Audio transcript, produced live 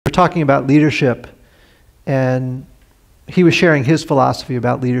talking about leadership, and he was sharing his philosophy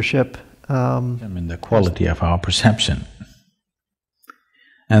about leadership. The quality of our perception.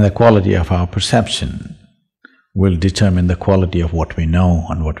 And the quality of our perception will determine the quality of what we know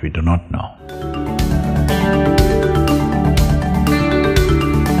and what we do not know.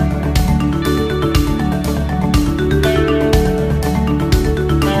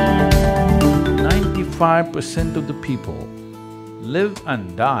 95% of the people live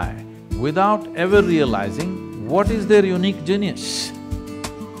and die without ever realizing what is their unique genius.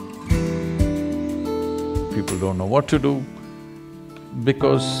 People don't know what to do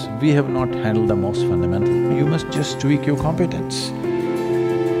because we have not handled the most fundamental. You must just tweak your competence.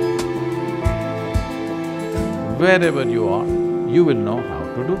 Wherever you are, you will know how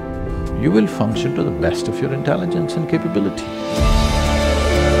to do. You will function to the best of your intelligence and capability.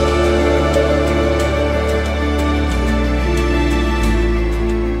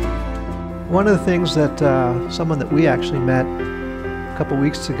 One of the things that someone that we actually met a couple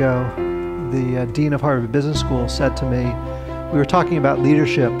weeks ago, the Dean of Harvard Business School, said to me, we were talking about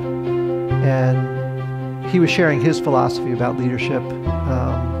leadership, and he was sharing his philosophy about leadership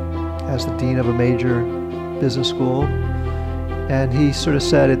as the dean of a major business school. And he sort of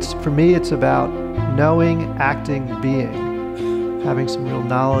said, for me, it's about knowing, acting, being, having some real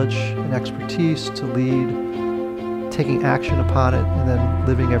knowledge and expertise to lead, taking action upon it, and then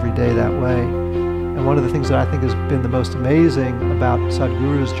living every day that way. And one of the things that I think has been the most amazing about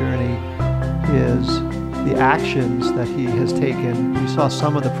Sadhguru's journey is the actions that he has taken. You saw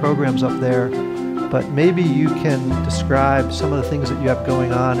some of the programs up there, but maybe you can describe some of the things that you have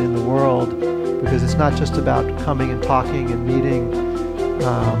going on in the world, because it's not just about coming and talking and meeting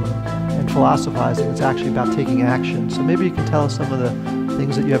and philosophizing, it's actually about taking action. So maybe you can tell us some of the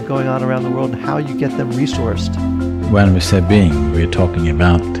things that you have going on around the world and how you get them resourced. When we say being, we're talking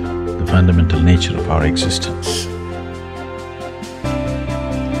about the fundamental nature of our existence.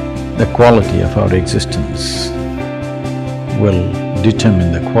 The quality of our existence will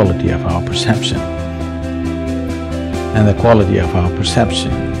determine the quality of our perception, and the quality of our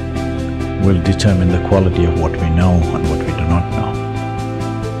perception will determine the quality of what we know and what we do not know.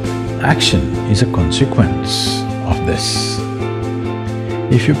 Action is a consequence of this.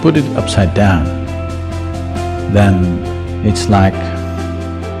 If you put it upside down, then it's like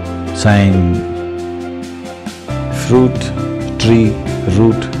saying fruit, tree,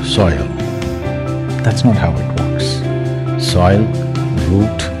 root, soil. That's not how it works. Soil,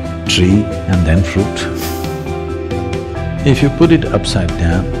 root, tree, and then fruit. If you put it upside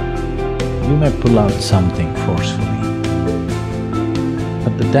down, you may pull out something forcefully,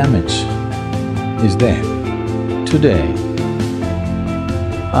 but the damage is there. Today,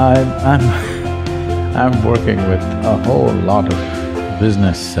 I'm working with a whole lot of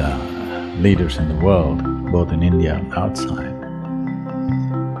business leaders in the world, both in India and outside.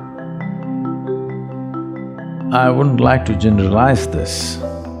 I wouldn't like to generalize this,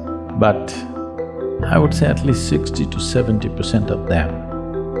 but I would say at least 60 to 70% of them,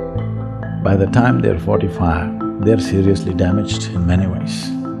 by the time they're 45, they're seriously damaged in many ways.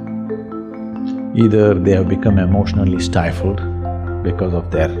 Either they have become emotionally stifled because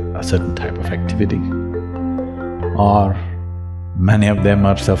of a certain type of activity, or many of them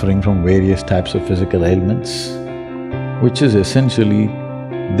are suffering from various types of physical ailments, which is essentially,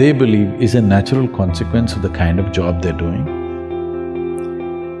 they believe, is a natural consequence of the kind of job they're doing,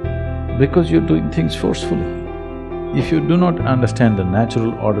 because you're doing things forcefully. If you do not understand the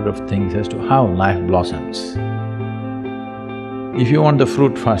natural order of things as to how life blossoms, if you want the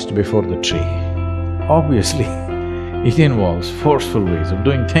fruit first before the tree, obviously it involves forceful ways of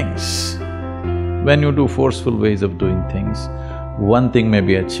doing things. When you do forceful ways of doing things, one thing may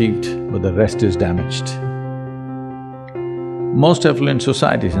be achieved, but the rest is damaged. Most affluent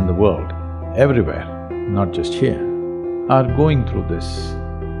societies in the world, everywhere, not just here, are going through this.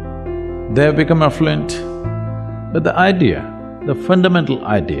 They have become affluent, but the idea, the fundamental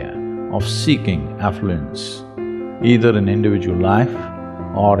idea of seeking affluence, either in individual life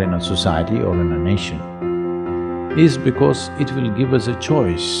or in a society or in a nation, is because it will give us a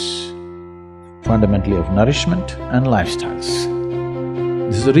choice fundamentally of nourishment and lifestyles.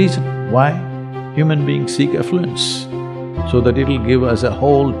 This is the reason why human beings seek affluence, so that it'll give us a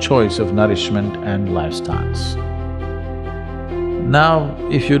whole choice of nourishment and lifestyles. Now,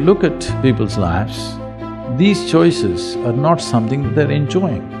 if you look at people's lives, these choices are not something that they're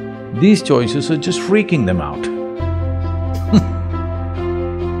enjoying. These choices are just freaking them out.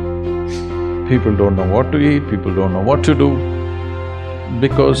 People don't know what to eat, people don't know what to do,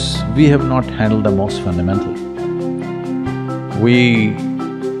 because we have not handled the most fundamental. We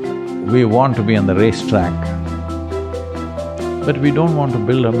We want to be on the racetrack, but we don't want to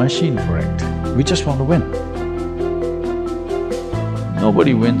build a machine for it. We just want to win.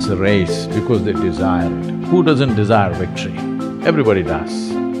 Nobody wins a race because they desire it. Who doesn't desire victory? Everybody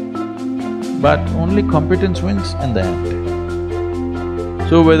does. But only competence wins in the end.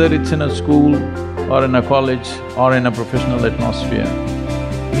 So whether it's in a school or in a college or in a professional atmosphere,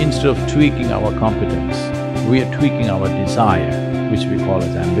 instead of tweaking our competence, we are tweaking our desire, which we call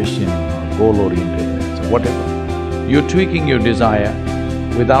as ambition or goal-orientedness or whatever. You're tweaking your desire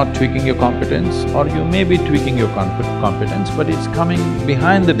without tweaking your competence, or you may be tweaking your competence, but it's coming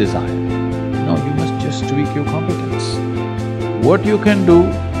behind the desire. No, you must just tweak your competence. What you can do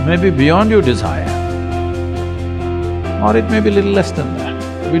may be beyond your desire, or it may be a little less than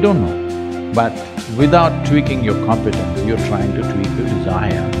that, we don't know. But without tweaking your competence, you're trying to tweak your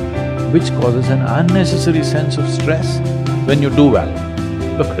desire, which causes an unnecessary sense of stress when you do well.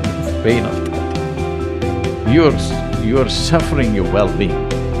 Look at the pain of that. You're suffering your well-being.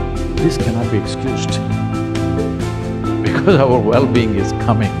 This cannot be excused because our well-being is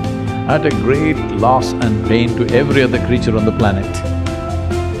coming at a great loss and pain to every other creature on the planet,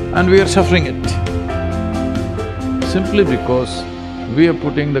 and we are suffering it simply because we are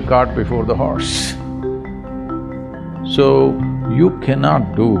putting the cart before the horse. So, you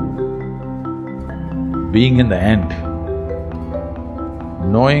cannot do being in the end,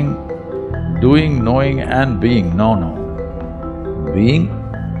 doing, knowing and being, no. Being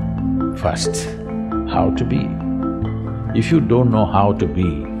first, how to be. If you don't know how to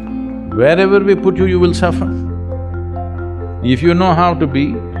be, wherever we put you, you will suffer. If you know how to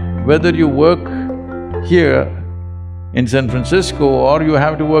be, whether you work here in San Francisco or you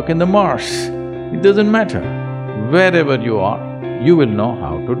have to work in the Mars, it doesn't matter. Wherever you are, you will know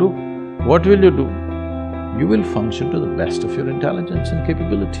how to do. What will you do? You will function to the best of your intelligence and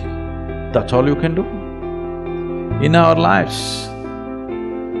capability. That's all you can do. In our lives,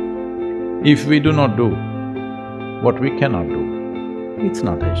 if we do not do what we cannot do, it's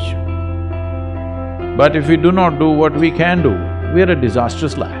not an issue. But if we do not do what we can do, we are a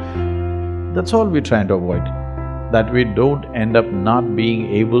disastrous life. That's all we're trying to avoid, that we don't end up not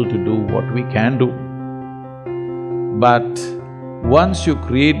being able to do what we can do. But once you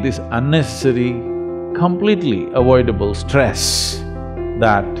create this unnecessary, completely avoidable stress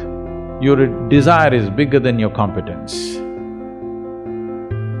that your desire is bigger than your competence,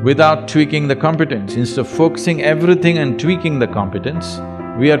 without tweaking the competence, instead of focusing everything and tweaking the competence,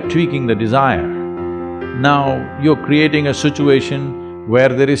 we are tweaking the desire. Now, you're creating a situation where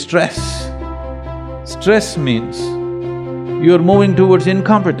there is stress. Stress means you're moving towards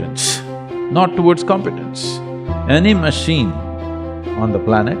incompetence, not towards competence. Any machine on the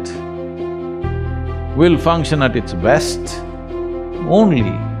planet will function at its best only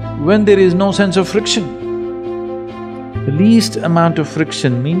when there is no sense of friction. The least amount of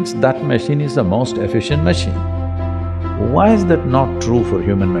friction means that machine is the most efficient machine. Why is that not true for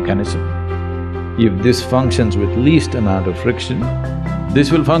human mechanism? If this functions with least amount of friction,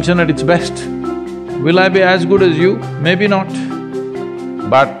 this will function at its best. Will I be as good as you? Maybe not.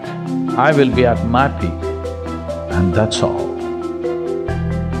 But I will be at my peak, and that's all.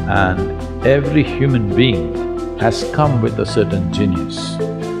 And every human being has come with a certain genius.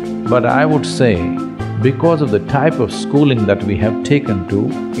 But I would say, because of the type of schooling that we have taken to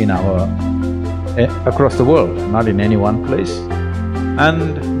in across the world, not in any one place,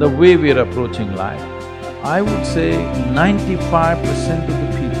 and the way we are approaching life, I would say 95% of the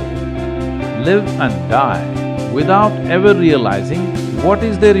people live and die without ever realizing what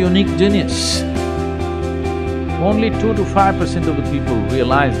is their unique genius. Only 2 to 5% of the people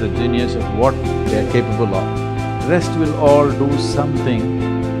realize the genius of what they are capable of. Rest will all do something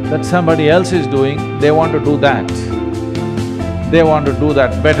that somebody else is doing, they want to do that. They want to do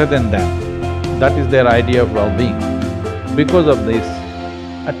that better than them. That is their idea of well-being. Because of this,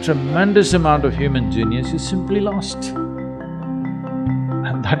 a tremendous amount of human genius is simply lost.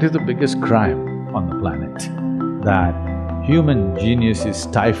 And that is the biggest crime on the planet, that human genius is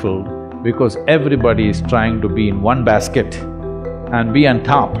stifled because everybody is trying to be in one basket and be on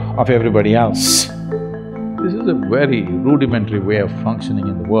top of everybody else. This is a very rudimentary way of functioning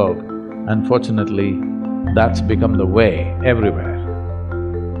in the world. Unfortunately, that's become the way everywhere.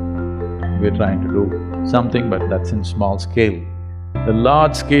 We're trying to do something, but that's in small scale. The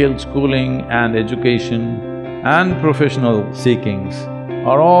large-scale schooling and education and professional seekings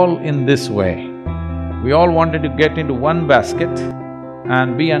are all in this way. We all wanted to get into one basket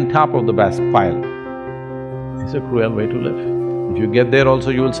and be on top of the pile. It's a cruel way to live. If you get there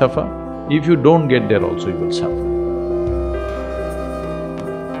also, you will suffer. If you don't get there also, you will suffer.